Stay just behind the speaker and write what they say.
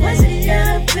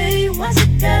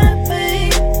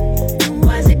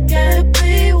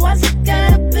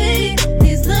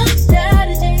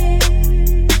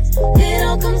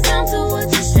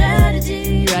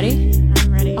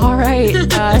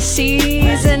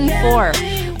season 4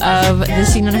 of the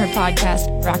Seen Unheard podcast,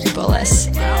 Rocki Boulis.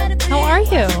 How are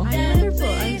you? I'm wonderful.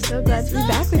 I'm so glad to be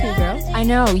back with you, girl. I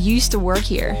know, you used to work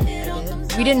here. I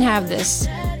did. We didn't have this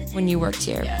when you worked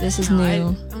here. Yeah, this is no,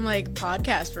 new. I'm like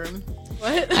podcast room.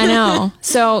 What? I know.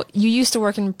 So you used to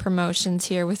work in promotions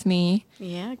here with me.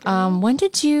 Yeah. Girl. When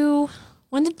did you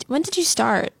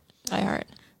start iHeart?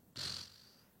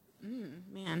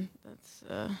 Man, that's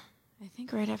I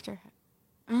think right after,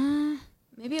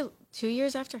 maybe 2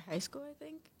 years after high school. I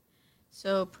think.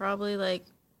 So probably like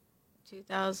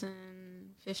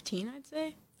 2015, I'd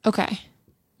say. Okay.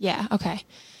 Yeah. Okay.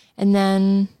 And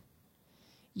then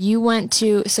you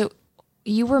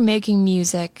were making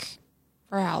music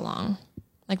for how long?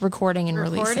 Like recording and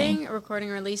releasing?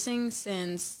 Releasing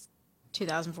since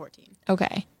 2014.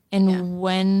 Okay. And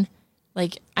when,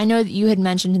 like, I know that you had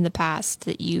mentioned in the past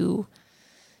that you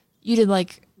did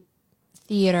like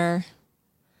theater.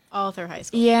 All through high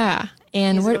school. Yeah.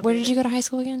 And where Musical did you go to high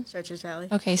school again? Churches Valley.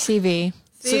 Okay, CV.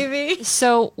 CV.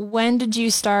 So when did you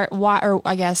start, or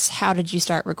I guess, how did you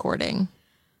start recording?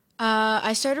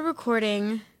 I started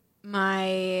recording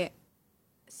my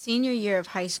senior year of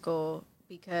high school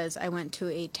because I went to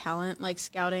a talent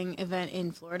scouting event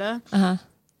in Florida. Uh-huh.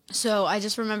 So I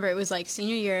just remember it was like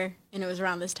senior year, and it was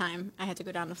around this time I had to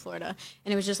go down to Florida,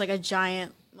 and it was just like a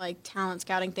giant talent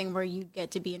scouting thing where you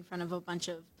get to be in front of a bunch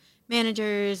of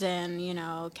managers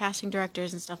and casting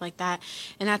directors and stuff like that.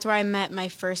 And that's where I met my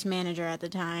first manager at the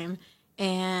time.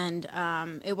 And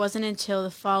it wasn't until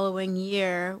the following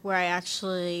year where I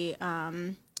actually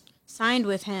signed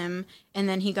with him, and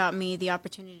then he got me the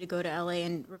opportunity to go to LA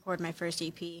and record my first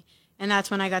EP. And that's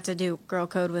when I got to do Girl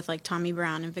Code with Tommy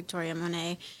Brown and Victoria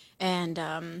Monet. And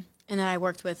then I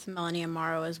worked with Melanie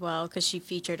Amaro as well because she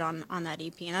featured on that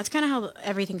EP. And that's kind of how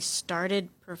everything started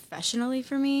professionally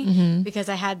for me, because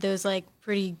I had those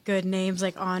pretty good names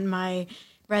on my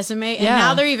resume. And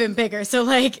now they're even bigger. So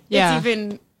it's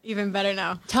even better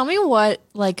now. Tell me what,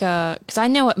 because I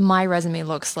know what my resume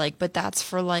looks like, but that's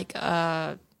for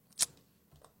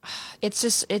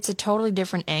it's a totally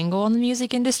different angle in the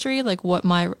music industry. What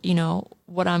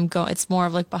what I'm going, it's more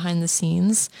of behind the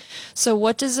scenes. So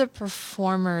what does a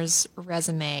performer's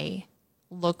resume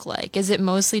look like? Is it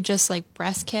mostly just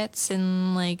press kits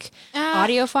and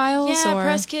audio files? Yeah, or?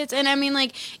 Press kits. And I mean,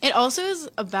 it also is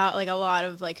about a lot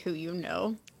of who you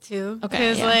know. Too.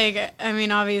 Okay. Because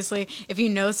obviously, if you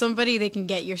know somebody, they can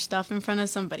get your stuff in front of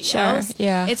somebody else.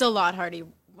 Yeah. It's a lot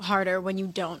harder when you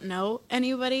don't know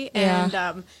anybody. Yeah.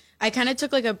 And I kind of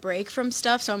took a break from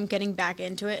stuff, so I'm getting back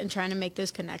into it and trying to make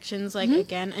those connections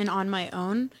again and on my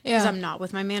own because I'm not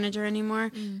with my manager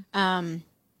anymore.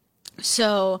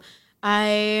 So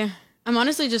I'm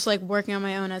honestly just working on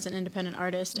my own as an independent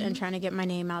artist and trying to get my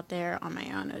name out there on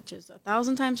my own, which is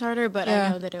 1,000 times harder, but I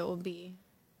know that it will be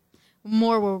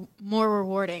more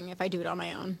rewarding if I do it on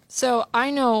my own. So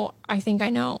I think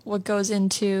I know what goes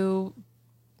into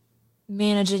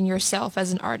managing yourself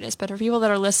as an artist, but for people that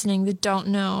are listening that don't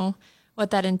know what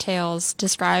that entails,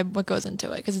 describe what goes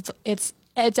into it, because it's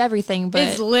everything. But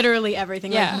it's literally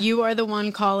everything. Yeah. You are the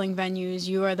one calling venues.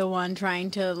 You are the one trying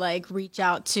to reach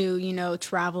out to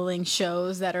traveling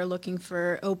shows that are looking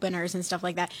for openers and stuff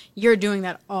like that. You're doing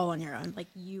that all on your own.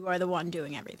 You are the one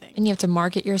doing everything. And you have to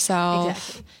market yourself.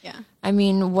 Exactly. Yeah. I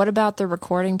mean, what about the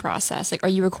recording process? Are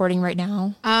you recording right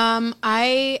now?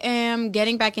 I am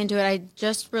getting back into it. I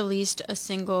just released a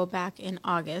single back in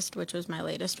August, which was my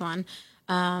latest one.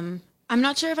 I'm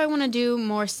not sure if I want to do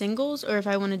more singles or if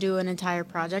I want to do an entire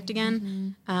project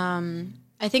again.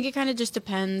 I think it kind of just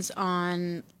depends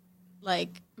on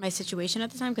my situation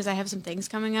at the time, because I have some things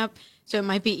coming up, so it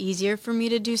might be easier for me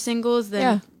to do singles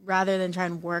rather than try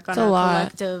and work on a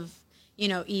collective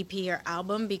EP or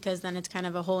album, because then it's kind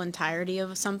of a whole entirety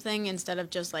of something instead of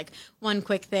just one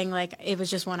quick thing. It was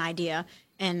just one idea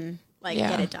and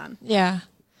get it done. Yeah.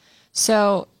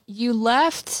 So you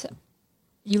left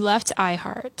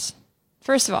iHeart.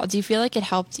 First of all, do you feel like it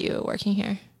helped you working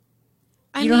here?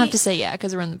 You don't have to say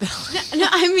because we're in the building. No,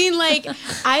 I mean,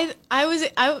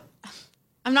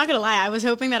 I'm not going to lie. I was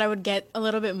hoping that I would get a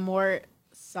little bit more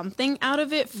something out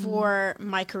of it for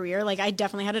my career. I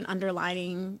definitely had an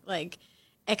underlining,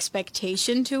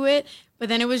 expectation to it. But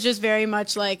then it was just very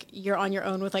much you're on your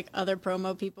own with other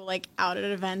promo people out at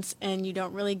events, and you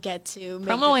don't really get to make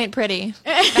promo ain't pretty.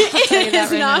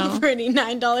 It's not pretty.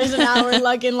 $9 an hour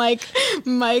lugging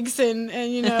mics and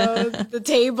the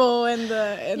table and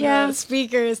the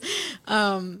speakers.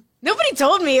 Nobody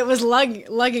told me it was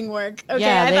lugging work. Okay,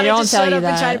 yeah, I thought they I don't just tell showed you up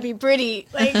that. and try to be pretty,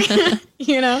 But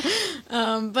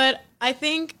I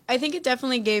think it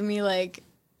definitely gave me a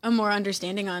more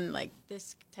understanding on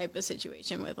this type of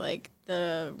situation with like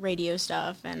the radio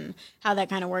stuff and how that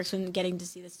kind of works when getting to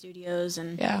see the studios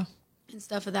and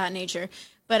stuff of that nature.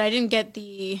 But I didn't get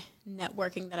the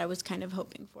networking that I was kind of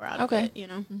hoping for out of it, you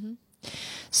know? Mm-hmm.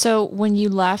 So when you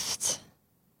left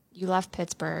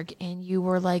Pittsburgh and you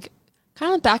were like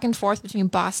kind of back and forth between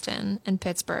Boston and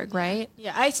Pittsburgh, right?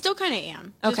 Yeah, I still kind of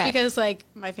am. Just because like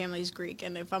my family's Greek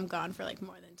and if I'm gone for like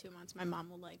more than 2 months, my mom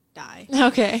will like die.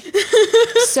 Okay.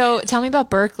 So tell me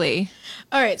about Berklee.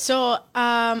 All right. So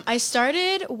I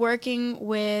started working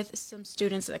with some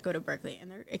students that go to Berklee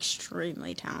and they're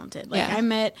extremely talented. Like I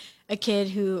met a kid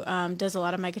who does a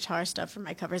lot of my guitar stuff for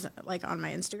my covers like on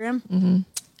my Instagram.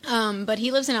 Mm-hmm. But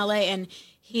he lives in LA and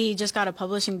he just got a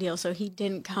publishing deal. So he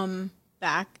didn't come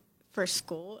back for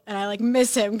school, and I like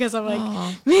miss him because I'm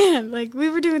like, man, like we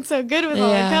were doing so good with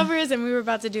all our covers and we were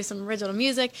about to do some original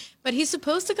music, but he's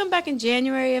supposed to come back in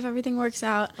January if everything works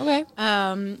out. Okay.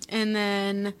 And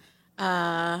then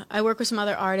I work with some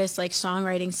other artists like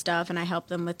songwriting stuff and I help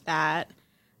them with that.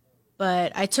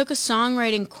 But I took a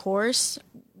songwriting course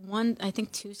I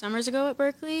think 2 summers ago at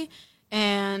Berklee,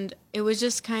 and it was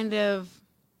just kind of,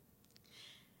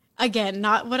 again,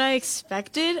 not what I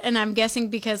expected, and I'm guessing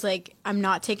because, like, I'm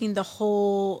not taking the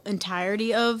whole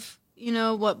entirety of, you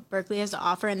know, what Berklee has to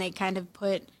offer, and they kind of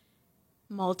put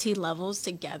multi-levels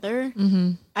together.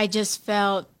 Mm-hmm. I just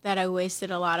felt that I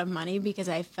wasted a lot of money because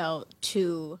I felt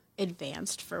too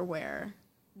advanced for where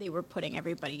they were putting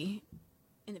everybody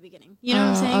in the beginning. You know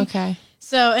what I'm saying? Okay.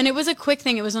 So, and it was a quick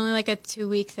thing. It was only, like, a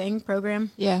 2-week program.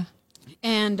 Yeah.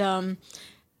 And,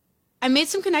 I made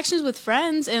some connections with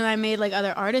friends, and I made, like,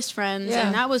 other artist friends,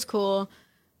 and that was cool.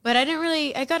 But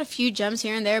I got a few gems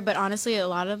here and there, but honestly, a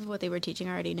lot of what they were teaching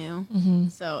I already knew. Mm-hmm.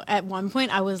 So at one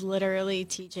point, I was literally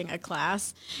teaching a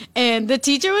class, and the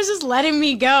teacher was just letting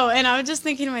me go. And I was just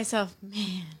thinking to myself,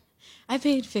 man, I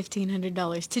paid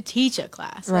 $1,500 to teach a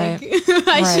class. Right. Like,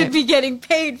 I should be getting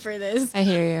paid for this. I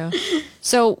hear you.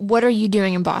 So what are you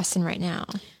doing in Boston right now?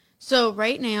 So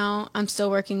right now, I'm still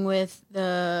working with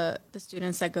the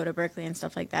students that go to Berklee and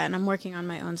stuff like that, and I'm working on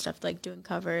my own stuff, like doing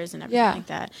covers and everything like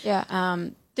that. Yeah.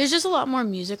 There's just a lot more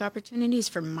music opportunities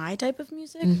for my type of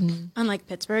music, unlike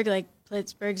Pittsburgh. Like,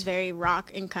 Pittsburgh's very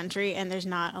rock and country, and there's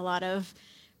not a lot of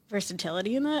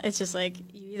versatility in that. It's just like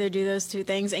you either do those two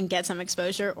things and get some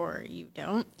exposure, or you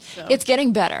don't. So. It's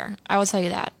getting better. I will tell you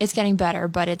that. It's getting better,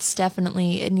 but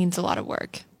it needs a lot of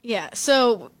work. Yeah,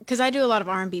 so, because I do a lot of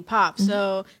R&B pop,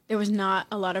 so there was not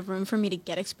a lot of room for me to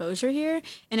get exposure here,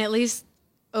 and at least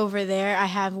over there, I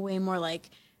have way more,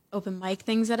 like, open mic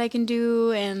things that I can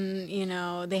do, and, you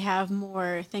know, they have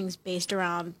more things based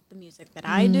around the music that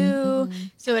I do,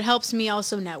 so it helps me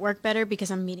also network better, because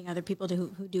I'm meeting other people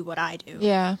who do what I do.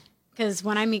 Yeah. Because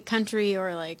when I meet country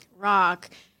or, like,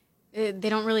 rock, they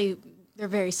don't really... They're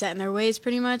very set in their ways,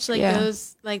 pretty much, like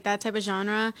those, like that type of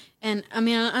genre. And I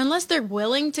mean, unless they're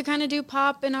willing to kind of do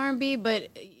pop and R&B, but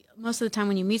most of the time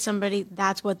when you meet somebody,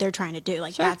 that's what they're trying to do.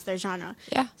 Like that's their genre.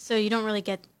 Yeah. So you don't really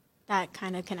get that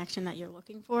kind of connection that you're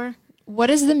looking for.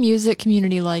 What is the music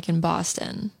community like in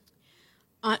Boston?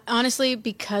 Honestly,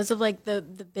 because of like the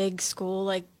big school,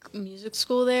 like music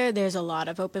school there's a lot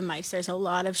of open mics. There's a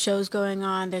lot of shows going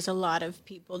on. There's a lot of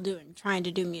people trying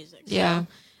to do music. Yeah. So,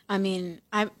 I mean,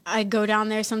 I go down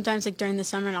there sometimes, like, during the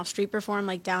summer, and I'll street perform,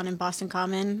 like, down in Boston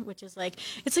Common, which is, like,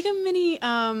 it's like a mini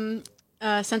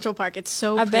Central Park. It's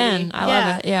so pretty. I've been. I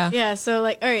love it, yeah. Yeah, so,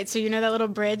 like, all right, so you know that little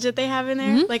bridge that they have in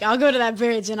there? Like, I'll go to that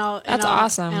bridge, and That's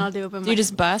awesome. And I'll do open mic. Do you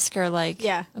just busk, or, like?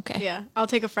 Yeah. Okay. Yeah. I'll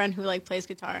take a friend who, like, plays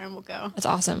guitar, and we'll go. That's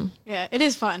awesome. Yeah, it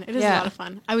is fun. It is a lot of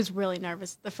fun. I was really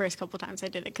nervous the first couple times I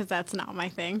did it, because that's not my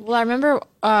thing. Well, I remember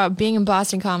being in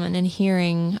Boston Common and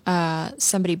hearing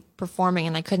somebody performing,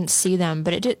 and I couldn't see them,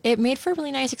 but it made for a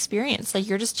really nice experience. Like,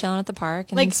 you're just chilling at the park,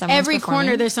 and like someone's every performing.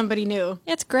 corner there's somebody new.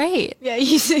 It's great. Yeah,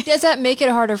 you see. Does that make it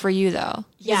harder for you though?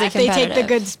 Yeah, if they take the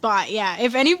good spot. Yeah,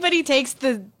 if anybody takes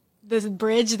this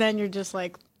bridge, then you're just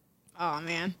like, oh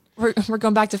man. We're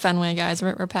going back to Fenway, guys.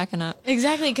 We're packing up.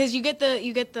 Exactly, because you get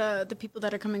the people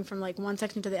that are coming from like one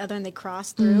section to the other, and they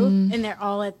cross through, and they're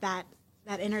all at that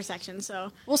intersection.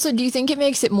 So do you think it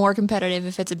makes it more competitive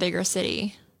if it's a bigger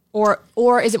city?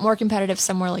 Or is it more competitive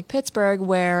somewhere like Pittsburgh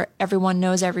where everyone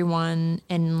knows everyone,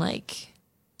 and like,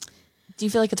 do you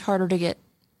feel like it's harder to get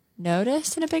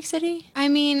noticed in a big city? I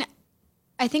mean,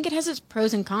 I think it has its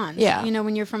pros and cons. Yeah. You know,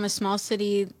 when you're from a small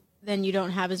city, then you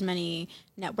don't have as many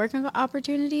networking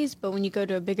opportunities. But when you go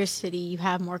to a bigger city, you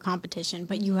have more competition,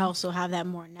 but you also have that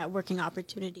more networking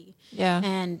opportunity. Yeah.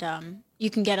 And you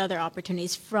can get other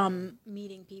opportunities from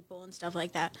meeting people and stuff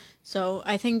like that. So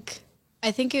I think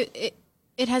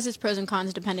it has its pros and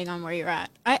cons depending on where you're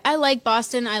at. I like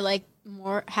Boston. I like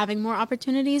having more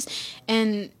opportunities,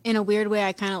 and in a weird way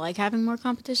I kind of like having more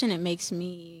competition. It makes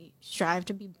me strive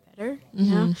to be better,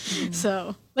 you know? Mm-hmm.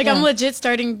 So like I'm legit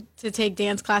starting to take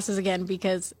dance classes again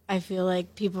because I feel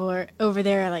like people are over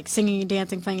there like singing and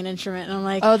dancing, playing an instrument, and I'm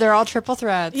like, oh, they're all triple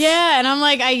threats. Yeah, and I'm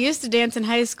like, I used to dance in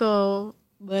high school,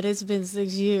 but it's been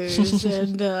 6 years,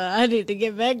 and I need to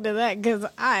get back to that because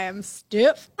I am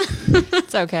stiff.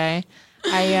 It's okay.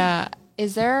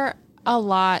 Is there a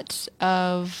lot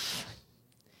of,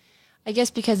 I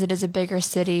guess because it is a bigger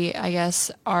city, I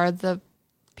guess, are the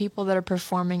people that are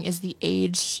performing, is the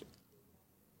age,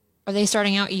 are they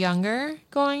starting out younger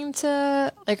going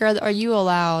to, like, are you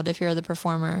allowed, if you're the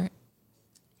performer,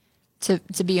 to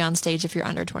be on stage if you're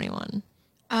under 21?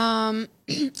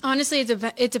 Honestly,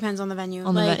 it depends on the venue.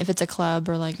 If it's a club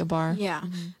or like a bar. Yeah.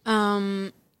 Mm-hmm.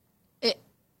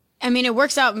 It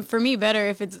works out for me better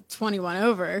if it's 21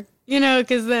 over, you know,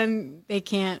 because then they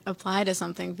can't apply to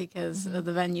something because of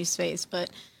the venue space. But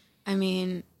I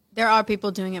mean, there are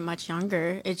people doing it much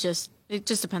younger. It just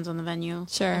depends on the venue.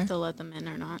 Sure. If they'll let them in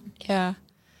or not. Yeah.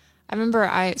 I remember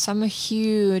I'm a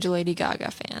huge Lady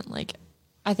Gaga fan. Like,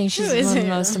 I think she's one of the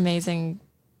most amazing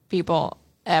people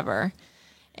ever.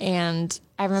 And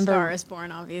I remember Star is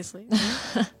Born, obviously.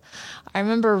 I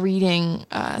remember reading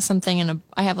something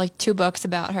I have like 2 books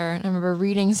about her. And I remember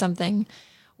reading something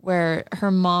where her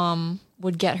mom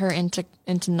would get her into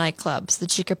nightclubs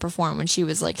that she could perform when she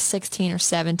was like 16 or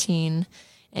 17.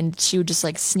 And she would just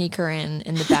like sneak her in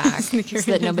the back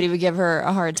so that nobody would give her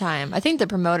a hard time. I think the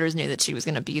promoters knew that she was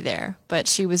going to be there, but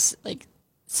she was like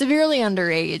severely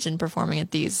underage and performing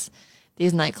at these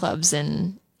nightclubs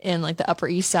in like the Upper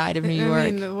East Side of New York.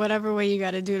 I mean, whatever way you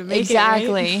got to do to make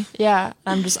exactly. it, right? Yeah.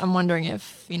 I'm wondering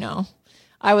if, you know,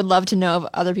 I would love to know of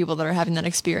other people that are having that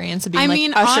experience of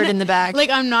being ushered in the back. Like,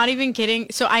 I'm not even kidding.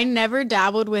 So I never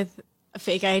dabbled with a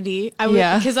fake ID.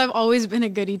 Because I've always been a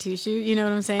goody two shoe. You know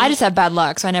what I'm saying? I just have bad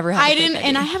luck, so I never had.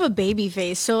 And I have a baby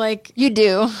face, so like you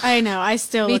do. I know. I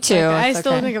still. Me look too. Like, I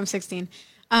still think I'm 16.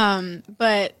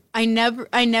 But I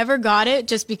never got it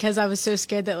just because I was so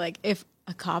scared that like if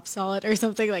a cop saw it or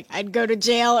something, like I'd go to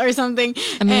jail or something.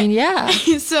 I mean, yeah.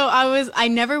 So I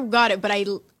never got it, but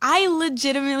I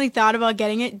legitimately thought about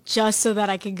getting it just so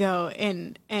that I could go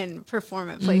and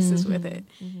perform at places with it,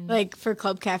 like for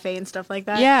Club Cafe and stuff like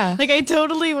that. Yeah. Like I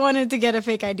totally wanted to get a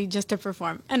fake ID just to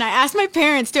perform. And I asked my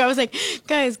parents too. I was like,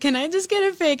 guys, can I just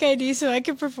get a fake ID so I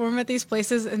could perform at these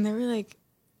places? And they were like,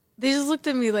 they just looked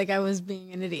at me like I was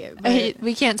being an idiot.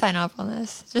 We can't sign off on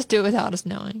this. Just do it without us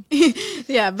knowing.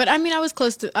 Yeah, but I mean, I was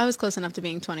close enough to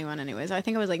being 21 anyways. I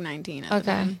think I was like 19 at the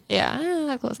time.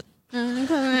 Yeah, close.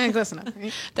 Close enough,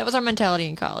 right? That was our mentality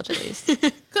in college, at least.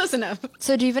 Close enough.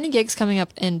 So do you have any gigs coming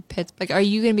up in Pittsburgh? Like, are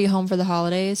you going to be home for the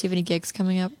holidays? Do you have any gigs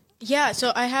coming up? Yeah,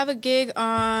 so I have a gig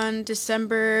on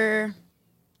December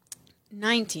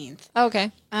 19th. Oh,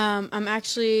 okay. I'm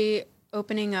actually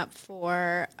opening up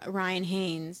for Ryan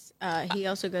Haynes. He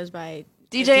also goes by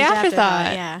DJ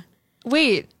Afterthought. Yeah.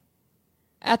 Wait,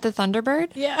 at the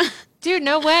Thunderbird? Yeah. Dude,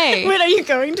 no way. Wait, are you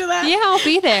going to that? Yeah, I'll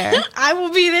be there. I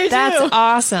will be there too. That's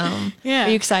awesome. Yeah. Are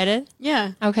you excited?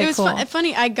 Yeah. Okay, it was cool.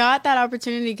 Funny. I got that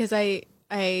opportunity because I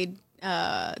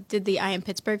did the I Am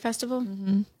Pittsburgh Festival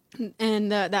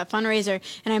and that fundraiser,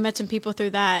 and I met some people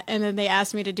through that, and then they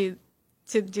asked me to do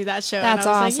that show. That's and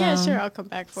I awesome. was like, yeah, sure, I'll come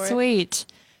back for it. Sweet.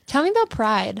 Tell me about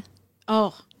Pride.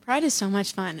 Oh, Pride is so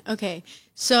much fun. Okay,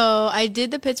 so I did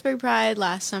the Pittsburgh Pride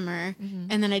last summer,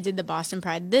 and then I did the Boston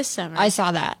Pride this summer. I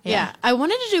saw that. Yeah. I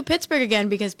wanted to do Pittsburgh again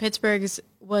because Pittsburgh's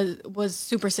was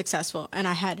super successful, and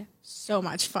I had so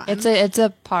much fun. It's a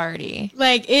party.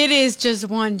 Like, it is just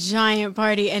one giant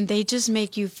party, and they just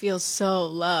make you feel so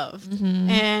loved.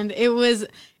 And it was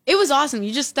awesome.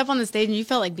 You just step on the stage and you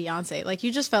felt like Beyonce. Like,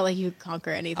 you just felt like you could conquer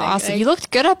anything. Awesome. Like, You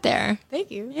looked good up there.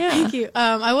 Thank you. Yeah. Thank you.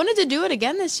 I wanted to do it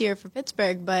again this year for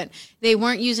Pittsburgh, but they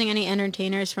weren't using any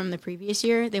entertainers from the previous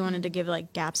year. They wanted to give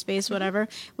like gap space, whatever,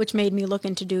 which made me look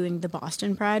into doing the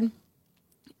Boston Pride.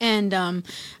 And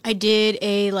I did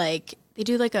they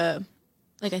do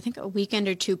I think a weekend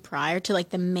or two prior to like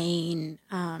the main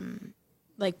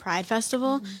like Pride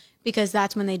Festival. Because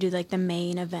that's when they do like the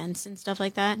main events and stuff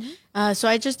like that. So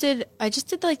I just did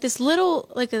like this little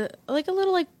like a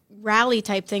little like rally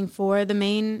type thing for the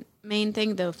main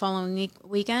thing the following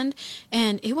weekend,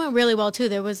 and it went really well too.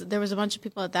 There was a bunch of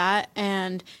people at that,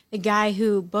 and the guy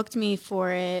who booked me for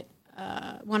it,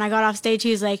 when I got off stage,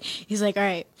 he's like, all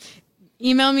right,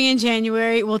 email me in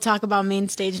January. We'll talk about main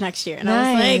stage next year. And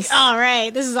I was like, all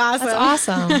right, this is awesome. That's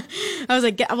awesome. I was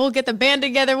like, we'll get the band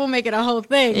together. We'll make it a whole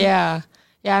thing. Yeah.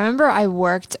 Yeah, I remember I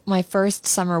worked my first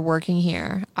summer working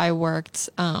here. I worked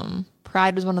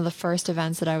Pride was one of the first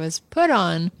events that I was put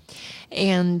on,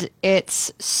 and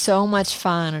it's so much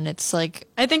fun. And it's like,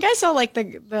 I think I saw like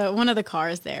the one of the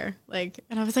cars there, like,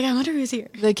 and I was like, I wonder who's here.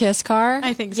 the Kiss car.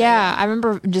 I think so. Yeah, I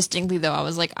remember distinctly though. I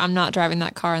was like, I'm not driving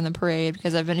that car in the parade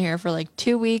because I've been here for like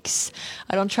 2 weeks.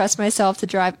 I don't trust myself to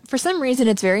drive. For some reason,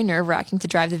 it's very nerve-wracking to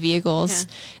drive the vehicles,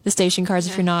 the station cars.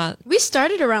 If you're not, We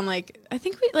started around like, I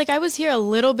think I was here a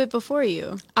little bit before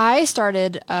you. I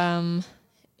started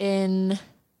in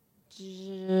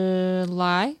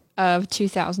July of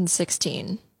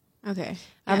 2016. Okay.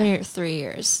 I've been here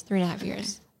 3.5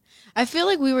 years. I feel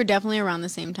like we were definitely around the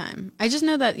same time. I just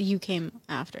know that you came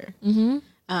after. Mm-hmm.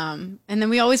 And then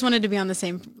we always wanted to be on the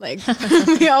same, like,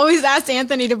 we always asked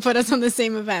Anthony to put us on the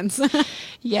same events.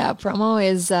 Yeah, promo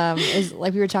is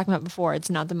like we were talking about before. It's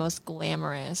not the most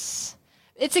glamorous.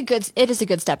 It is a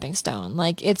good stepping stone.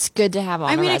 Like, it's good to have on.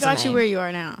 I mean, it got you where you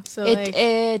are now. So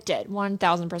it did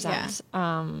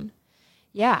 1,000%.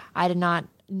 Yeah, I did not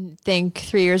think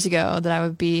 3 years ago that I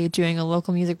would be doing a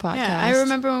local music podcast. Yeah, I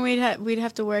remember when we'd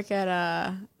have to work at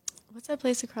what's that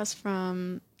place across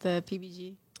from the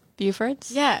PBG?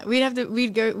 Buford's? Yeah,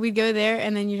 we'd go there,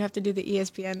 and then you'd have to do the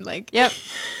ESPN, like. Yep.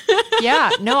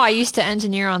 Yeah. No, I used to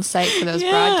engineer on site for those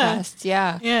broadcasts.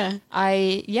 Yeah. Yeah.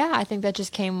 I think that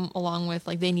just came along with,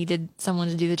 like, they needed someone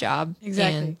to do the job.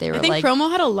 Exactly. And they were I think promo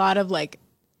had a lot of, like,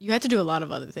 you had to do a lot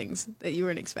of other things that you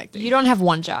weren't expecting. You don't have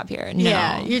one job here. No.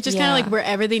 Yeah. You're just kind of like,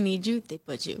 wherever they need you, they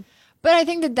put you. But I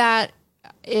think that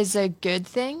is a good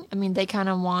thing. I mean, they kind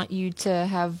of want you to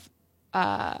have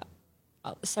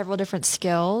several different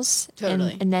skills.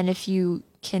 Totally. And then if you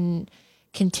can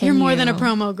continue. You're more than a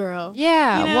promo girl.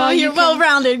 Yeah. You know, well, you're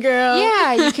well-rounded girl.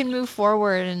 Yeah, you can move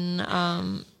forward,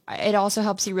 and it also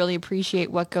helps you really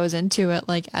appreciate what goes into it.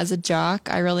 Like, as a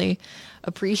jock, I really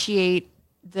appreciate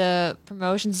the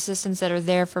promotions assistants that are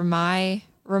there for my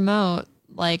remote.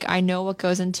 Like, I know what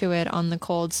goes into it on the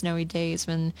cold, snowy days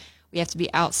when we have to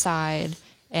be outside.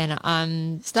 And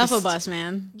I'm Stuff-a-bus,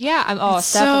 man. Yeah,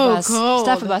 Stuff-a-bus. So cold.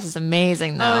 Stuff-a-bus is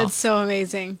amazing, though. Oh, it's so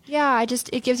amazing. Yeah,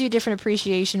 it gives you a different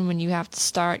appreciation when you have to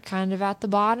start kind of at the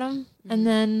bottom, and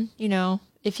then, you know,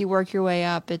 if you work your way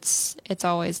up, it's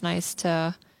always nice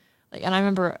to, like. And I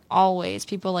remember always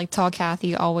people like Tall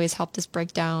Kathy always helped us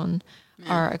break down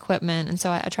our equipment, and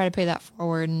so I try to pay that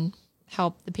forward and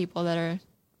help the people that are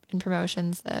in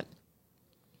promotions that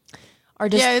are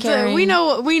just we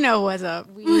know what's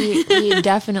up. We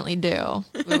definitely do.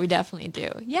 We definitely do.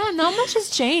 Yeah, not much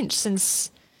has changed since.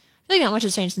 I feel like not much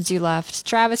has changed since you left.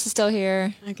 Travis is still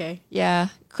here. Okay. Yeah,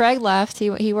 Craig left.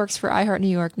 He works for iHeart New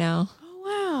York now.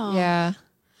 Oh wow. Yeah.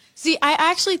 See, I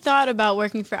actually thought about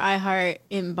working for iHeart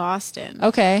in Boston.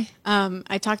 Okay.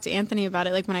 I talked to Anthony about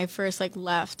it, like, when I first, like,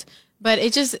 left. But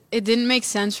it didn't make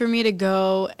sense for me to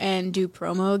go and do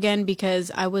promo again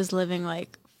because I was living,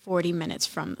 like, 40 minutes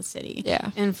from the city. Yeah.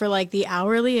 And for, like, the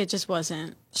hourly, it just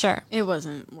wasn't. Sure. It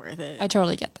wasn't worth it. I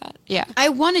totally get that. Yeah. I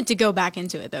wanted to go back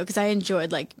into it, though, because I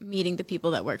enjoyed, like, meeting the people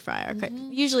that work for iHeart.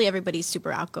 Mm-hmm. Usually everybody's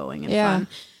super outgoing and fun.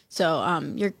 So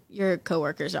your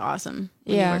coworkers are awesome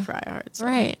when you work for iHeart. So.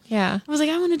 Right, yeah. I was like,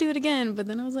 I want to do it again, but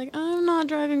then I was like, I'm not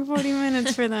driving 40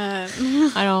 minutes for that.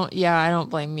 I don't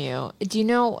blame you. Do you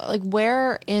know, like,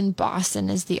 where in Boston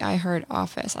is the iHeart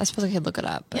office? I suppose I could look it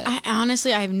up. But. Yeah,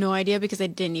 I have no idea because I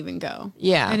didn't even go.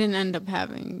 Yeah. I didn't end up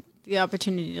having the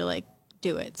opportunity to, like,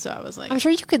 do it. So I was like. I'm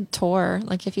sure you could tour.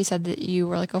 Like, if you said that you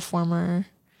were, like, a former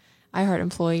iHeart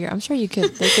employee, I'm sure they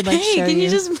could like show you. Can you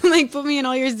just like put me in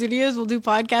all your studios? We'll do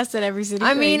podcasts at every city.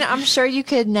 I mean, I'm sure you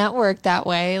could network that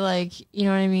way. Like, you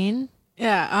know what I mean?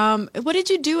 Yeah. What did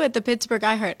you do at the Pittsburgh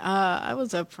iHeart? I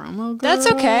was a promo girl. That's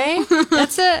okay.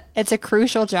 It's a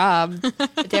crucial job.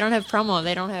 If they don't have promo,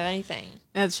 they don't have anything.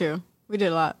 That's true. We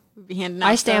did a lot. We'd be handing out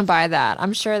I stand by that.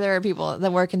 I'm sure there are people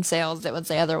that work in sales that would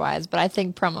say otherwise, but I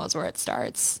think promo is where it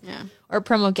starts. Yeah. Or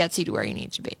promo gets you to where you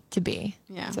need to be.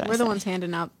 Yeah. We're the ones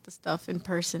handing out the stuff in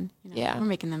person. You know? Yeah. We're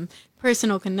making them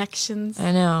personal connections.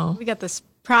 I know. We got this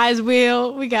prize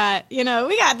wheel. We got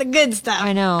the good stuff.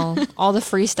 I know. All the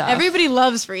free stuff. Everybody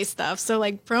loves free stuff. So,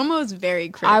 like, promo is very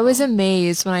critical. I was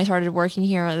amazed when I started working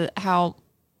here how,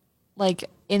 like,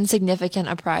 insignificant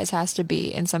a prize has to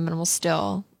be, and someone will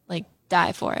still, like,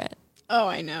 die for it. Oh,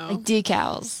 I know. Like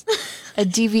decals. A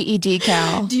DVE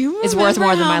decal Do you is worth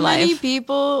more than my life. How many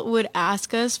people would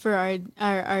ask us for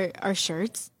our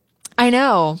shirts? I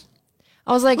know.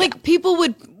 I was like people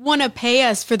would want to pay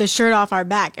us for the shirt off our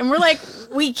back. And we're like,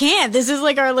 we can't. This is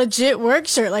like our legit work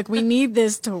shirt. Like, we need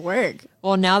this to work.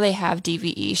 Well, now they have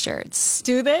DVE shirts.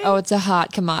 Do they? Oh, it's a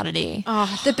hot commodity.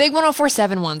 Oh. The big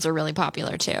 1047 ones are really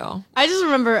popular too. I just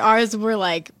remember ours were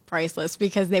like priceless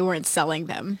because they weren't selling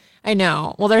them. I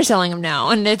know. Well, they're selling them now,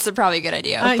 and it's probably a good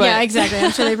idea. But, yeah, exactly.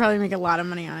 I'm sure they probably make a lot of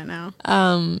money on it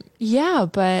now. Yeah,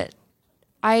 but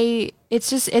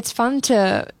it's fun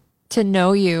to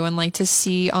know you and like to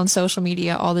see on social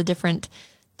media all the different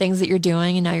things that you're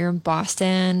doing, and now you're in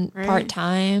Boston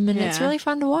part-time, and it's really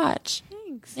fun to watch.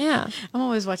 Thanks. Yeah. I'm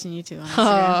always watching you too on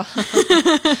Instagram.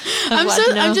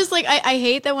 I'm just like, I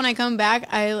hate that when I come back,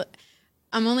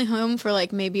 I'm only home for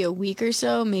like maybe a week or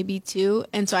so, maybe 2.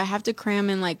 And so I have to cram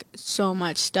in like so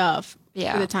much stuff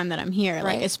for the time that I'm here,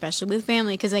 like especially with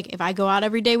family. Cause like if I go out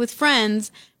every day with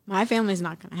friends, my family's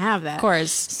not going to have that. Of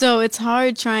course. So it's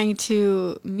hard trying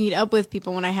to meet up with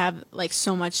people when I have like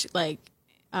so much like,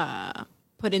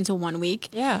 put into 1 week.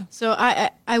 Yeah. So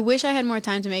I wish I had more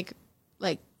time to make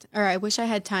like, or I wish I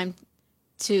had time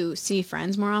to see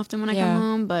friends more often when I come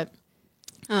home. But,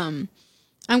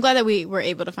 I'm glad that we were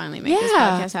able to finally make this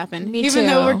podcast happen. Even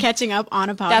though we're catching up on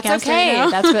a podcast. That's okay.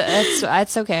 Right now.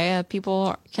 That's okay.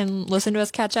 People can listen to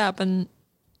us catch up and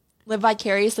live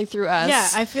vicariously through us. Yeah,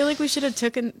 I feel like we should have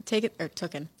taken.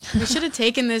 We should have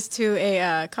taken this to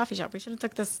a coffee shop. We should have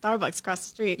took this Starbucks across the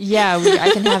street. Yeah,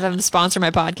 I can have them sponsor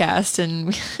my podcast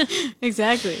and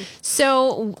exactly.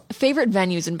 So, favorite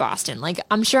venues in Boston? Like,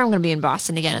 I'm sure I'm going to be in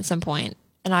Boston again at some point,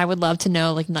 and I would love to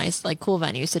know like nice, like cool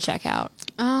venues to check out.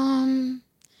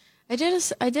 I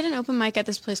did an open mic at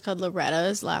this place called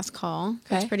Loretta's Last Call. Okay.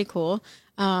 That's pretty cool.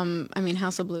 I mean,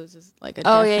 House of Blues is like a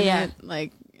definite,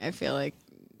 like, I feel like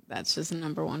that's just the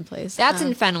 #1 place. That's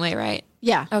in Fenway, right?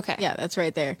 Yeah. Okay. Yeah, that's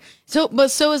right there. So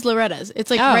is Loretta's.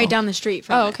 It's like right down the street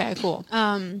from it. Okay, cool.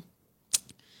 I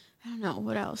don't know.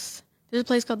 What else? There's a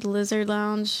place called the Lizard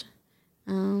Lounge.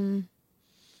 Can't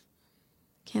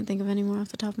think of any more off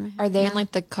the top of my head. Are they in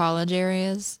like the college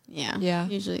areas? Yeah. Yeah.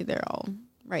 Usually they're all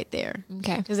right there.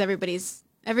 Okay. Because everybody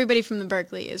from the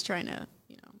Berklee is trying to,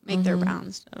 make their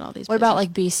rounds at all these What places. about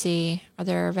like BC? Are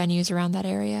there venues around that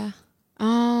area?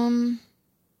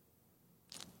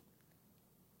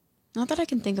 Not that I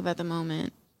can think of at the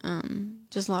moment.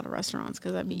 Just a lot of restaurants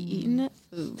because I'd be eating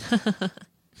food.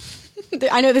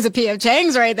 I know there's a P.F.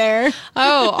 Chang's right there.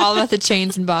 Oh, all about the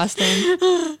chains in Boston.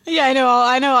 Yeah,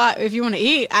 I know. If you want to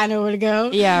eat, I know where to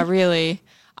go. Yeah, really.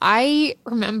 I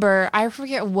remember, I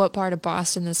forget what part of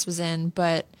Boston this was in,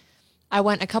 but I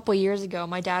went a couple years ago.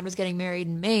 My dad was getting married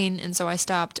in Maine, and so I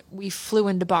stopped. We flew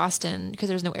into Boston because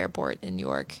there's no airport in New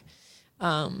York.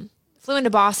 Flew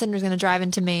into Boston, was going to drive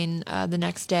into Maine the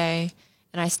next day,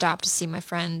 and I stopped to see my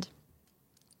friend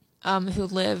who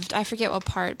lived, I forget what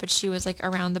part, but she was like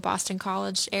around the Boston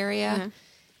College area.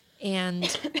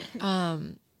 And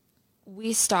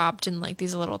we stopped in like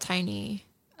these little tiny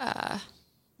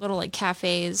little like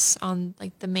cafes on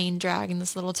like the main drag in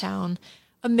this little town.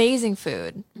 Amazing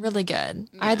food, really good.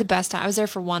 I had the best time. I was there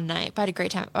for one night, but I had a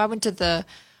great time. I went to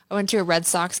a Red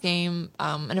Sox game,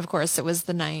 and of course it was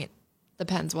the night the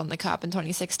Pens won the cup in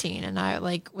 2016, and I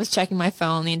like was checking my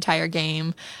phone the entire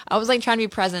game. I was like trying to be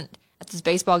present at this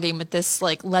baseball game at this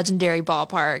like legendary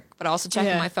ballpark, but also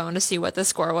checking my phone to see what the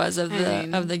score was of the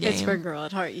game. Pittsburgh girl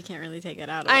at heart, you can't really take it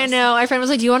out of I us. know. My friend was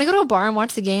like, "Do you want to go to a bar and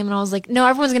watch the game?" And I was like, "No,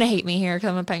 everyone's gonna hate me here because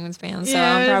I'm a Penguins fan, so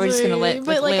I'm probably just gonna lay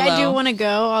lay I do low." want to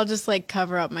go. I'll just like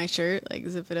cover up my shirt, like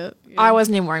zip it up. I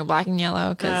wasn't even wearing black and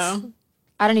yellow because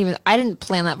I didn't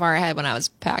plan that far ahead when I was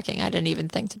packing. I didn't even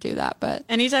think to do that. But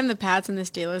anytime the Pats and the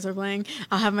Steelers are playing,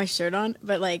 I'll have my shirt on,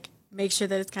 but like make sure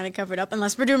that it's kind of covered up.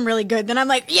 Unless we're doing really good, then I'm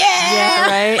like, yeah,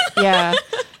 right, yeah.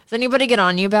 Does anybody get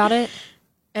on you about it?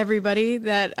 Everybody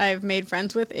that I've made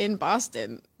friends with in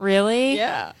Boston. Really?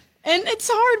 Yeah. And it's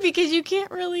hard because you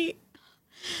can't really,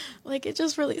 like, it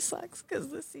just really sucks because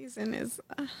the season is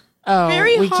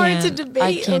very hard to debate.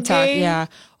 I can't talk. Yeah.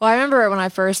 Well, I remember when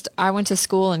I went to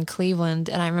school in Cleveland,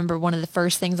 and I remember one of the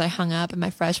first things I hung up in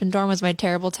my freshman dorm was my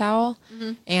terrible towel,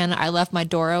 and I left my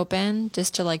door open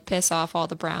just to like piss off all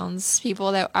the Browns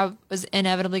people that I was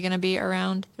inevitably going to be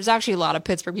around. There's actually a lot of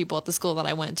Pittsburgh people at the school that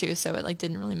I went to, so it like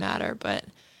didn't really matter. But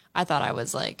I thought I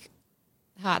was like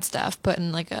hot stuff,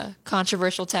 putting like a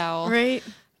controversial towel, right?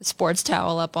 A sports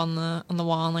towel up on the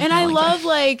wall, and like. And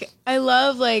I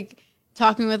love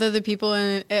talking with other people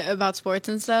about sports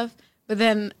and stuff, but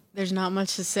then there's not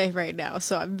much to say right now,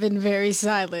 so I've been very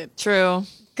silent. True.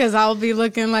 Because I'll be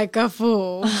looking like a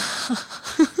fool.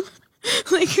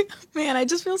 Like, man, I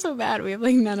just feel so bad. We have,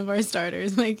 like, none of our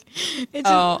starters. Like, it's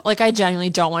I genuinely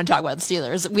don't want to talk about the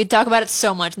Steelers. We talk about it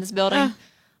so much in this building.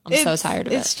 I'm so tired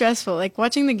of it. It's stressful. Like,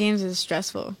 watching the games is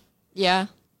stressful. Yeah.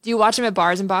 Do you watch them at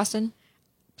bars in Boston?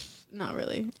 Not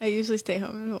really. I usually stay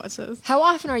home and watch those. How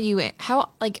often are you in? How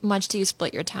much do you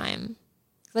split your time?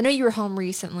 'Cause I know you were home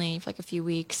recently for like a few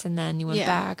weeks and then you went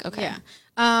back. Okay.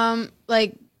 Yeah.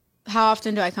 Like How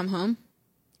often do I come home?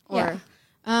 Or,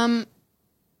 Yeah.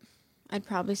 I'd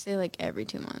probably say like every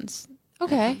 2 months.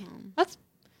 Okay.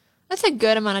 That's a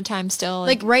good amount of time still.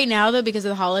 Like right now though, because of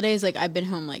the holidays, like I've been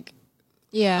home like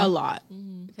yeah. a lot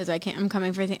because I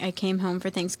came home for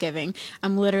Thanksgiving.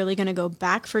 I'm literally going to go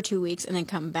back for 2 weeks and then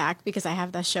come back because I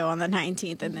have that show on the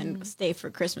 19th and then stay for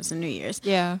Christmas and New Year's.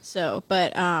 Yeah. So,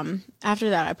 but after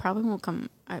that, I probably won't come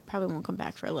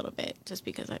back for a little bit just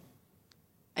because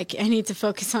I need to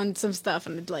focus on some stuff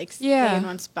and like stay in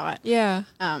one spot. Yeah.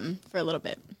 For a little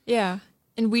bit. Yeah.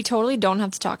 And we totally don't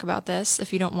have to talk about this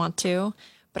if you don't want to,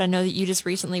 but I know that you just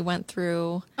recently went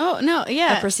through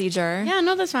a procedure. Yeah,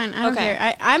 no, that's fine. I don't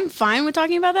care. I'm fine with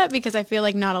talking about that because I feel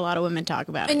like not a lot of women talk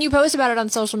about it. And you post about it on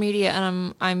social media,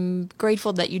 and I'm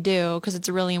grateful that you do because it's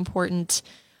a really important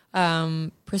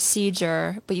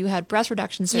procedure. But you had breast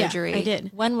reduction surgery. Yeah, I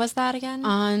did. When was that again?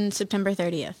 On September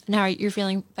 30th. And how you're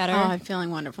feeling better? Oh, I'm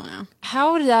feeling wonderful now.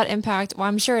 How did that impact? Well,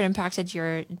 I'm sure it impacted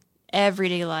your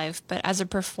everyday life, but as a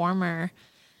performer,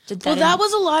 did that? Well, that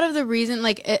was a lot of the reason,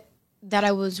 that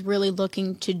I was really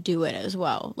looking to do it as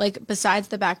well. Like, besides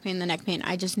the back pain, the neck pain,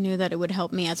 I just knew that it would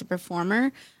help me as a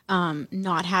performer,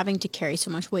 not having to carry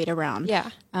so much weight around. Yeah.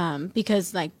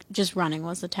 Because, like, just running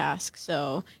was a task.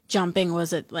 So jumping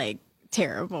was,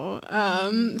 terrible.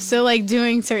 So, like,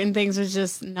 doing certain things was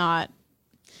just not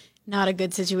a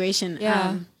good situation.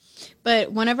 Yeah.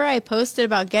 But whenever I posted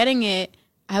about getting it,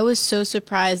 I was so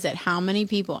surprised at how many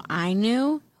people I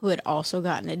knew who had also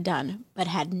gotten it done, but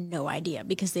had no idea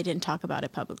because they didn't talk about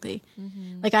it publicly.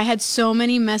 Mm-hmm. Like, I had so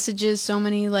many messages, so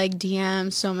many, like,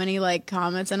 DMs, so many, like,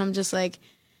 comments, and I'm just like,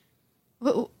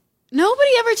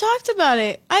 nobody ever talked about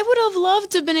it. I would have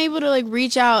loved to have been able to, like,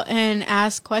 reach out and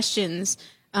ask questions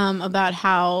about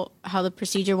how the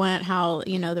procedure went, how,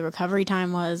 the recovery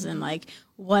time was, and, like,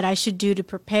 what I should do to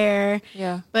prepare.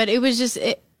 Yeah. But it was just,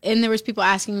 and there was people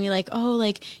asking me, like, oh,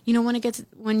 like,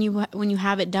 when you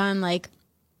have it done, like,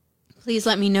 please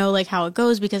let me know, like, how it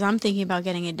goes because I'm thinking about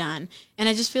getting it done. And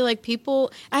I just feel like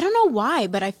people, I don't know why,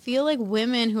 but I feel like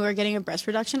women who are getting a breast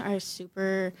reduction are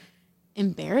super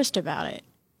embarrassed about it.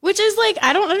 Which is, like,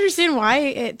 I don't understand why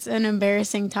it's an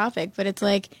embarrassing topic, but it's,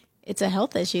 like, it's a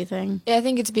health issue thing. Yeah, I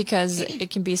think it's because it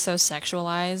can be so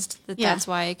sexualized that's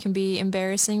why it can be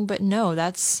embarrassing. But no,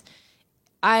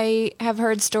 I have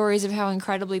heard stories of how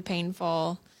incredibly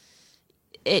painful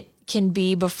it can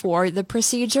be before the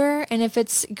procedure, and if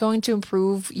it's going to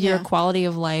improve your quality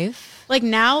of life. Like,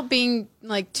 now being,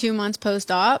 like, 2 months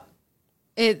post-op,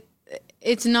 it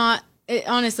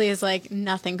honestly is, like,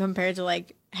 nothing compared to,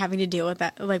 like, having to deal with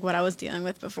that, like, what I was dealing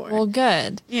with before. Well,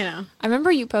 good. I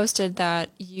remember you posted that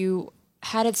you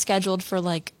had it scheduled for,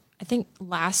 like, I think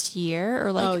last year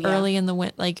or, like,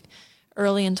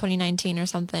 early in 2019 or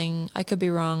something. I could be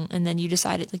wrong. And then you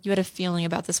decided, like, you had a feeling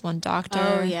about this one doctor.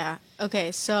 Oh, yeah.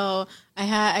 Okay, so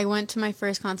I went to my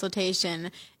first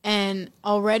consultation, and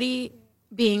already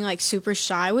being, like, super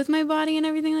shy with my body and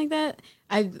everything like that,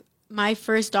 my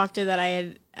first doctor that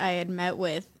I had met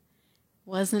with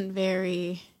wasn't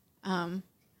very, how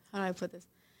do I put this?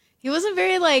 He wasn't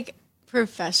very, like,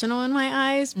 professional in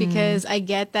my eyes because I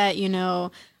get that,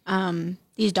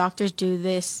 these doctors do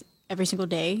this every single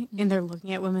day, and they're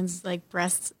looking at women's, like,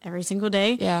 breasts every single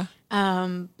day. Yeah.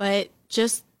 But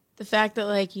just the fact that,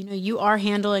 like, you are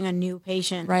handling a new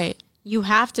patient. Right. You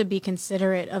have to be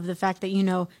considerate of the fact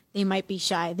that, they might be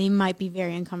shy. They might be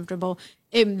very uncomfortable.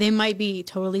 They might be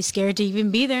totally scared to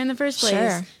even be there in the first place.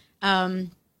 Sure.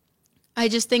 I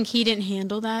just think he didn't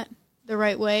handle that the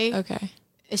right way. Okay.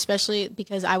 Especially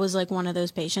because I was, like, one of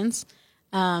those patients.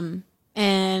 And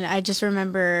I just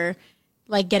remember,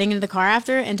 like, getting into the car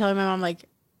after and telling my mom, like,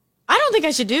 I don't think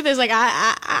I should do this. Like,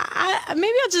 I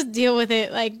maybe I'll just deal with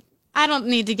it. Like, I don't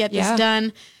need to get this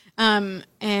done.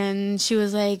 And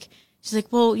she's like,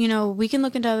 well, we can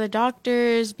look into other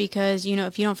doctors because,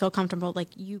 if you don't feel comfortable, like,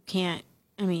 you can't,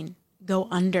 go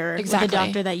under with a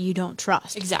doctor that you don't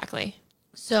trust. Exactly.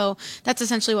 So that's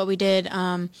essentially what we did.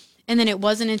 And then it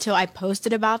wasn't until I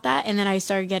posted about that and then I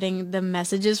started getting the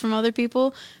messages from other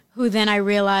people who then I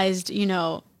realized,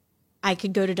 I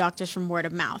could go to doctors from word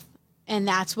of mouth. And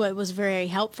that's what was very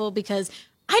helpful because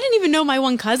I didn't even know my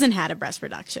one cousin had a breast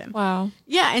reduction. Wow.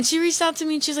 Yeah. And she reached out to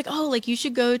me and she's like, oh, like, you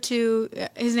should go to,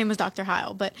 his name was Dr.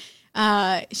 Heil, but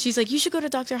she's like, you should go to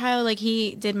Dr. Heil. Like,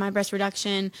 he did my breast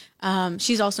reduction.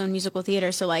 She's also in musical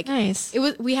theater. So, like, nice.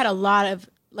 We had a lot of,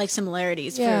 like,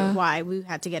 similarities for why we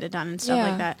had to get it done and stuff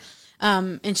like that.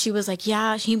 And she was like,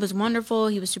 yeah, he was wonderful.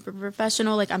 He was super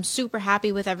professional. Like, I'm super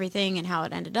happy with everything and how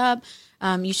it ended up.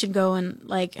 You should go and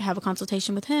like have a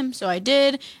consultation with him. So I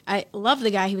did. I loved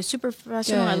the guy. He was super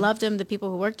professional. Good. I loved him. The people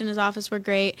who worked in his office were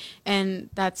great. And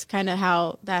that's kind of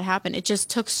how that happened. It just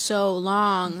took so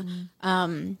long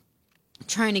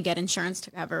trying to get insurance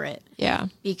to cover it. Yeah.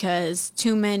 Because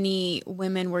too many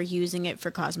women were using it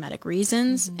for cosmetic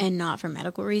reasons and not for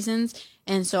medical reasons.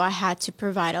 And so I had to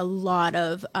provide a lot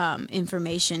of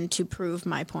information to prove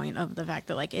my point of the fact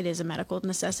that like it is a medical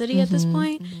necessity at this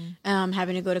point.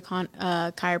 Having to go to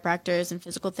chiropractors and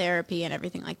physical therapy and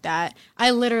everything like that. I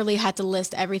literally had to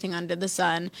list everything under the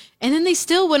sun. And then they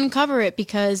still wouldn't cover it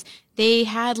because they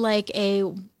had like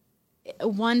a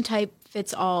one type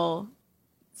fits all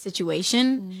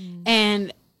situation.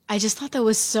 And I just thought that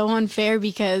was so unfair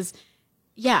because,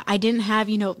 yeah, I didn't have,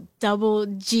 double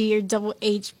G or double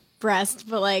H breast,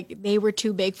 but like they were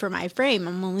too big for my frame.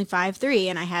 I'm only 5'3",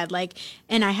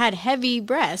 and I had heavy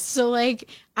breasts. So like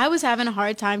I was having a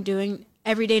hard time doing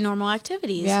everyday normal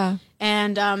activities. Yeah.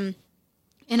 And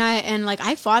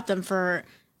I fought them for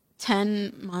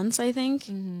 10 months, I think.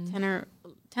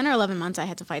 10 or 11 months I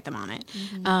had to fight them on it.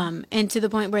 And to the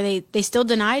point where they still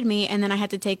denied me, and then I had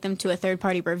to take them to a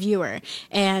third-party reviewer.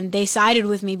 And they sided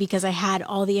with me because I had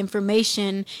all the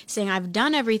information saying I've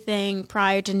done everything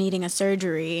prior to needing a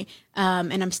surgery,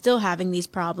 and I'm still having these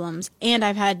problems. And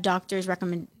I've had doctors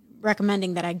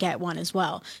recommending that I get one as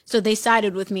well. So they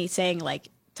sided with me saying, like,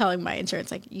 telling my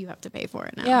insurance, like, you have to pay for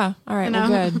it now. Yeah. All right.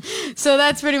 Well, good. So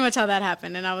that's pretty much how that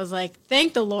happened. And I was like,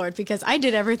 thank the Lord, because I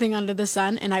did everything under the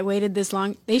sun and I waited this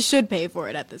long. They should pay for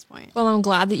it at this point. Well, I'm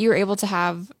glad that you were able to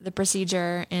have the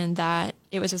procedure and that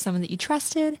it was with someone that you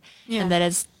trusted and that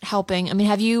is helping. I mean,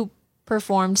 have you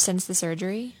performed since the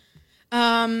surgery?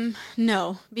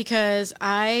 No, because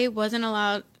I wasn't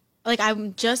allowed, like,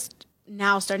 I'm just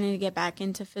now starting to get back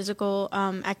into physical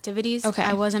activities. Okay.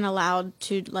 I wasn't allowed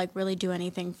to like really do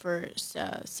anything for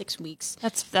 6 weeks.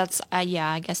 That's yeah,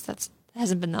 I guess that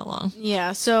hasn't been that long.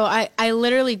 Yeah, so I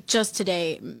literally just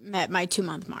today met my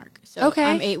 2-month mark. So okay.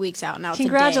 I'm 8 weeks out now.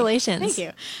 Congratulations.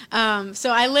 Today. Thank you.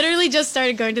 So I literally just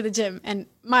started going to the gym, and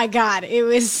my God,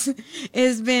 it's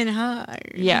been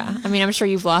hard. Yeah, I mean, I'm sure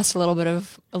you've lost a little bit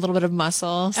of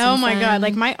muscle. Oh my then. God,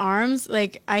 like my arms,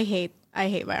 like I hate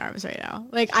my arms right now.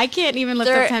 Like I can't even lift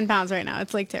up 10 pounds right now.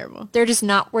 It's like terrible. They're just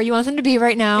not where you want them to be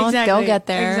right now. Exactly. They'll get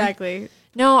there. Exactly.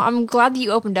 No, I'm glad that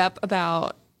you opened up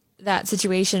about that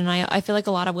situation. And I feel like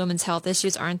a lot of women's health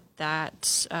issues aren't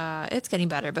that, it's getting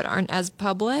better, but aren't as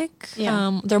public.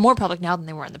 Yeah. They're more public now than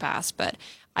they were in the past. But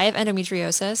I have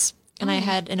endometriosis and I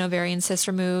had an ovarian cyst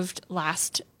removed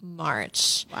last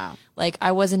March. Wow. Like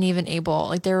I wasn't even able,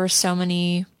 like there were so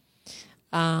many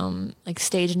like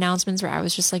stage announcements where I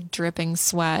was just like dripping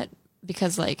sweat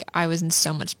because like I was in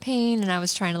so much pain and I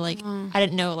was trying to like I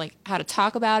didn't know like how to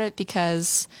talk about it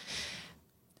because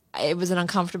it was an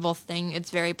uncomfortable thing. It's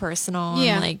very personal.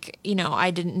 Yeah. And like,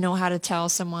 I didn't know how to tell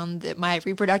someone that my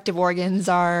reproductive organs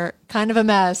are kind of a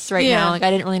mess right now. Like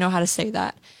I didn't really know how to say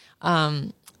that.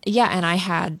 Yeah, and I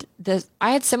had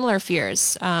similar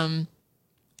fears in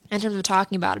terms of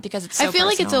talking about it because it's so I feel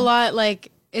personal.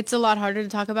 like it's a lot harder to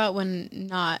talk about when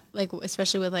not like,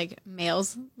 especially with like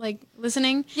males like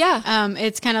listening. Yeah.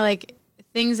 It's kind of like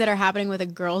things that are happening with a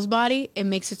girl's body. It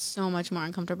makes it so much more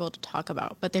uncomfortable to talk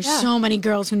about. But there's so many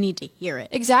girls who need to hear it.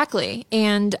 Exactly.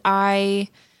 And I,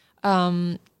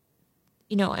 am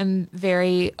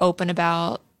very open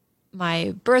about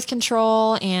my birth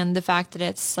control and the fact that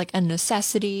it's like a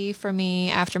necessity for me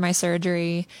after my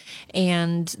surgery.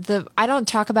 And I don't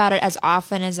talk about it as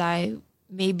often as I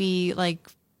maybe like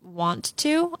want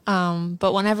to,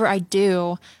 but whenever I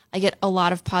do, I get a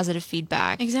lot of positive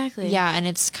feedback. Exactly. Yeah, and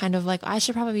it's kind of like I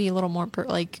should probably be a little more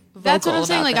vocal. That's what I'm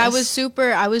saying. Like this.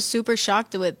 I was super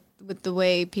shocked with the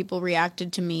way people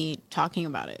reacted to me talking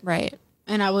about it. Right.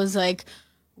 And I was like,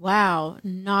 wow,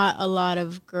 not a lot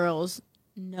of girls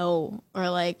know, or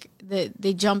like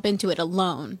they jump into it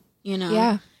alone,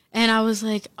 Yeah. And I was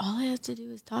like, all I have to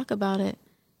do is talk about it.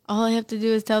 All I have to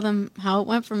do is tell them how it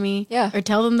went for me, or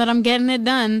tell them that I'm getting it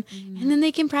done, and then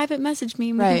they can private message me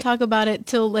and we can talk about it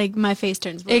till like my face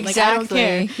turns blue. Exactly. Like, I don't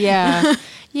care. Yeah.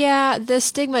 Yeah. The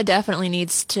stigma definitely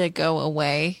needs to go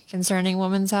away concerning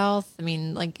women's health. I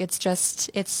mean, like it's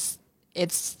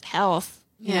health.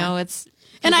 You know, it's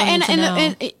and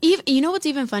you know what's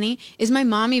even funny is my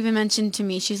mom even mentioned to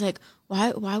me, she's like,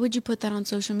 why would you put that on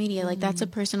social media? Like that's a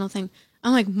personal thing.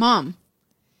 I'm like, Mom,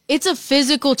 it's a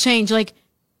physical change. Like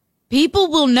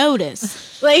people will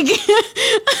notice. Like,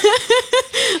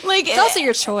 it's also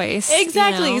your choice.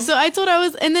 Exactly. So I told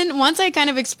her and then once I kind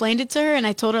of explained it to her and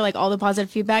I told her like all the positive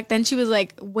feedback, then she was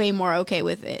like way more okay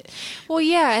with it. Well,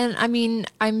 yeah. And I mean,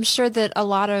 I'm sure that a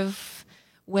lot of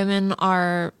women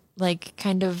are like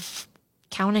kind of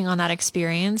counting on that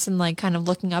experience and like kind of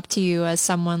looking up to you as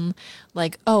someone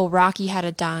like, oh, Rocki had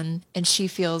it done and she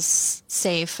feels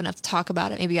safe enough to talk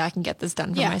about it. Maybe I can get this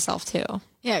done for myself too.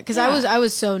 Yeah, because I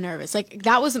was so nervous. Like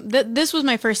this was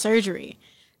my first surgery.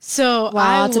 So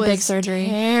wow, I it's a was big surgery.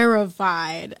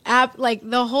 Terrified. Like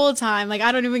the whole time. Like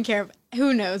I don't even care.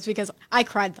 Who knows? Because I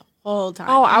cried the whole time.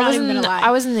 Oh, I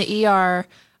was in the ER.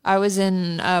 I was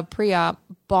in pre-op,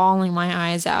 bawling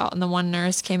my eyes out, and the one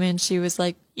nurse came in. She was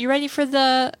like, "You ready for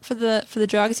the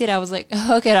drugs yet?" I was like,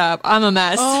 "Hook it up. I'm a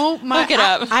mess. Oh my! Hook it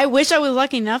up." I wish I was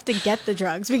lucky enough to get the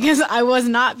drugs because I was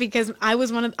not. Because I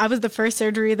was the first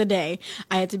surgery of the day.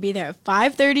 I had to be there at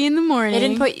 5:30 in the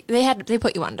morning. They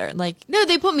put you under like. No,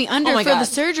 they put me under for the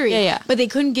surgery. Yeah. But they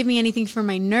couldn't give me anything for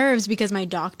my nerves because my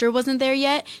doctor wasn't there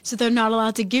yet. So they're not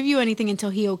allowed to give you anything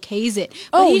until he okays it.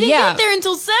 But he didn't get there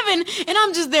until 7, and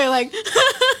I'm just there like.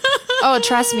 Oh,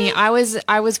 trust me, I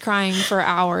was crying for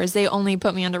hours. They only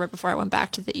put me under right before I went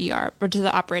back to the ER or to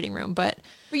the operating room, but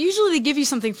usually they give you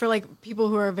something for like people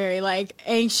who are very like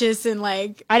anxious and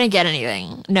like. I didn't get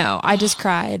anything. No, I just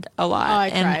cried a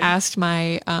lot and asked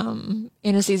my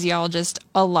anesthesiologist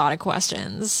a lot of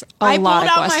questions. I pulled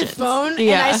out my phone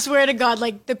and I swear to God,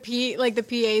 like the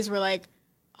PAs were like,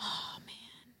 "Oh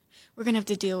man, we're gonna have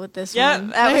to deal with this one." Yeah,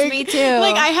 that was me too.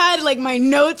 Like I had like my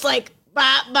notes like.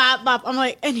 Bop, bop, bop. I'm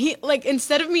like, and he like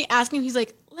instead of me asking, he's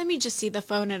like, "Let me just see the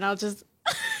phone and I'll just."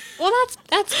 Well,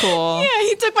 that's cool. Yeah,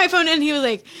 he took my phone and he was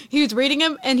like, he was reading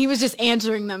them and he was just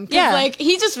answering them. Yeah, like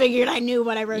he just figured I knew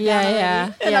what I wrote down already.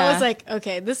 Yeah, and I was like,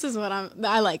 okay, this is what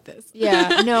I like this.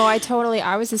 Yeah, no,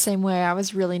 I was the same way. I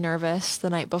was really nervous the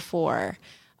night before.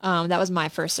 That was my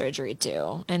first surgery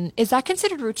too. And is that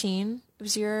considered routine?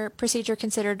 Was your procedure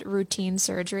considered routine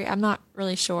surgery? I'm not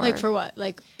really sure. Like for what?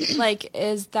 Like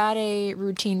is that a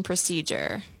routine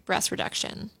procedure, breast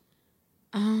reduction?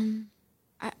 I'm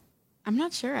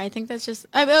not sure. I think that's just.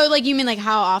 Like you mean like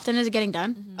how often is it getting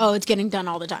done? Mm-hmm. Oh, it's getting done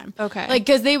all the time. Okay. Like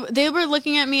because they were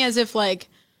looking at me as if like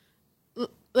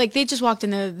they just walked in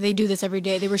there. They do this every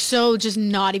day. They were so just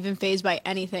not even fazed by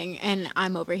anything, and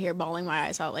I'm over here bawling my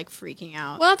eyes out, like freaking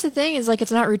out. Well, that's the thing is like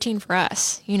it's not routine for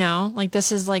us, you know. Like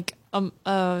this is like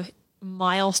a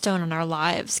milestone in our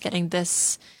lives, getting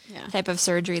this type of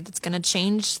surgery that's going to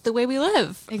change the way we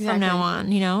live from now on,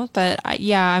 you know. But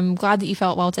I'm glad that you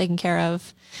felt well taken care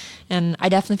of, and I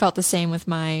definitely felt the same with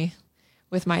my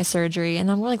surgery,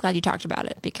 and I'm really glad you talked about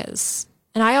it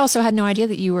and I also had no idea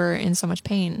that you were in so much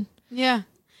pain. Yeah.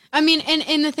 I mean,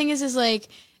 and the thing is like,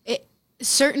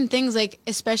 certain things, like,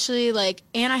 especially, like,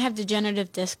 and I have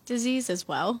degenerative disc disease as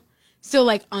well. So,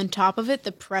 like, on top of it,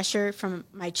 the pressure from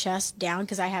my chest down,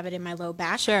 because I have it in my low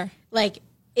back. Sure. Like,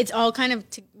 it's all kind of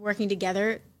working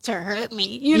together to hurt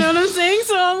me. You know what I'm saying?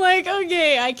 So I'm like,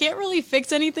 okay, I can't really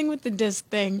fix anything with the disc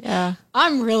thing. Yeah.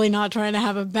 I'm really not trying to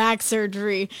have a back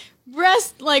surgery.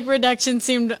 Breast, like, reduction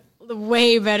seemed the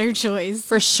way better choice.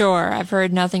 For sure. I've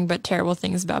heard nothing but terrible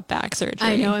things about back surgery.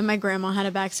 I know, and my grandma had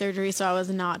a back surgery, so I was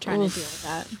not trying to deal with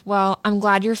that. Well, I'm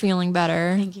glad you're feeling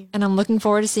better. Thank you. And I'm looking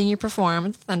forward to seeing you perform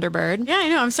at Thunderbird. Yeah, I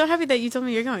know. I'm so happy that you told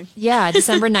me you're going. Yeah,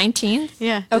 December 19th?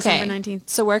 Yeah, okay. December 19th.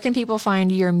 So where can people find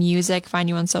your music, find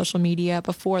you on social media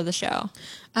before the show?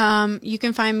 You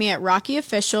can find me at Rocki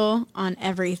Official on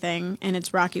everything, and it's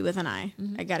Rocki with an I.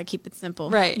 Mm-hmm. I got to keep it simple.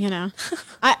 Right. You know?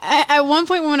 I at one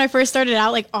point when I first started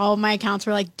out, like, all my accounts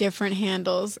were, like, different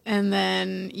handles, and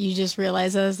then you just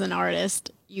realize as an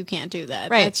artist, you can't do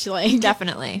that. Right. That's, like,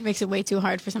 definitely makes it way too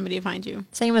hard for somebody to find you.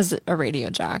 Same as a radio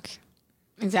jock.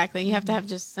 Exactly. You have to have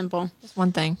just simple. Just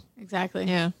one thing. Exactly.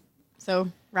 Yeah. So,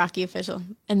 Rocki Official.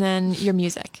 And then your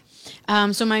music.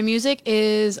 So my music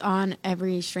is on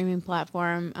every streaming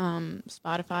platform,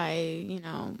 Spotify, you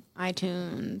know,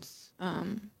 iTunes,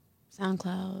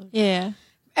 SoundCloud. Yeah.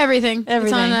 Everything.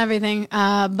 It's on everything.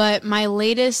 But my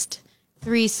latest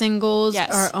 3 singles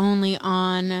are only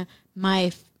on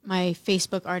my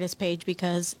Facebook artist page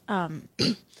because I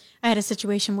had a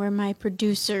situation where my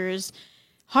producer's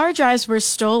hard drives were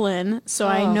stolen, so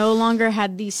I no longer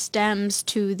had the stems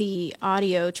to the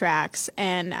audio tracks,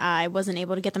 and I wasn't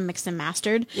able to get them mixed and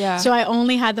mastered. Yeah. So I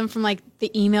only had them from, like, the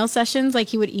email sessions. Like,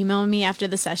 he would email me after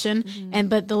the session,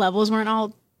 but the levels weren't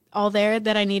all there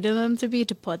that I needed them to be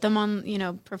to put them on, you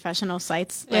know, professional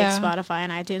sites like Spotify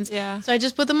and iTunes. Yeah. So I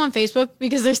just put them on Facebook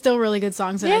because they're still really good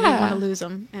songs, and I didn't want to lose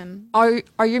them. And are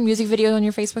your music videos on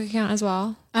your Facebook account as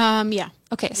well? Yeah.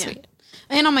 Okay, sweet. Yeah.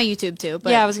 And on my YouTube, too.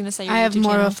 But yeah, I was going to say your I have YouTube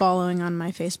more channel. of a following on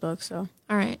my Facebook, so.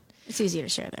 All right. It's easier to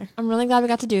share there. I'm really glad we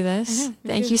got to do this.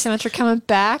 Thank you so much for coming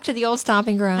back to the old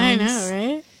stomping grounds. I know,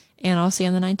 right? And I'll see you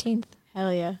on the 19th.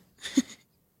 Hell yeah.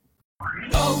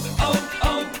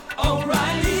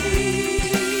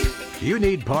 O'Reilly. You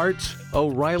need parts?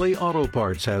 O'Reilly Auto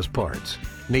Parts has parts.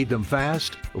 Need them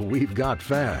fast? We've got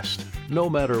fast. No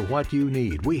matter what you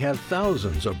need, we have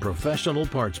thousands of professional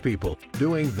parts people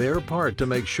doing their part to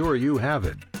make sure you have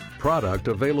it. Product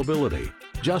availability.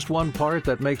 Just one part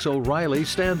that makes O'Reilly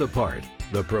stand apart.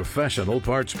 The professional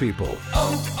parts people.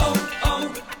 Oh,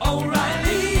 oh, oh, O'Reilly.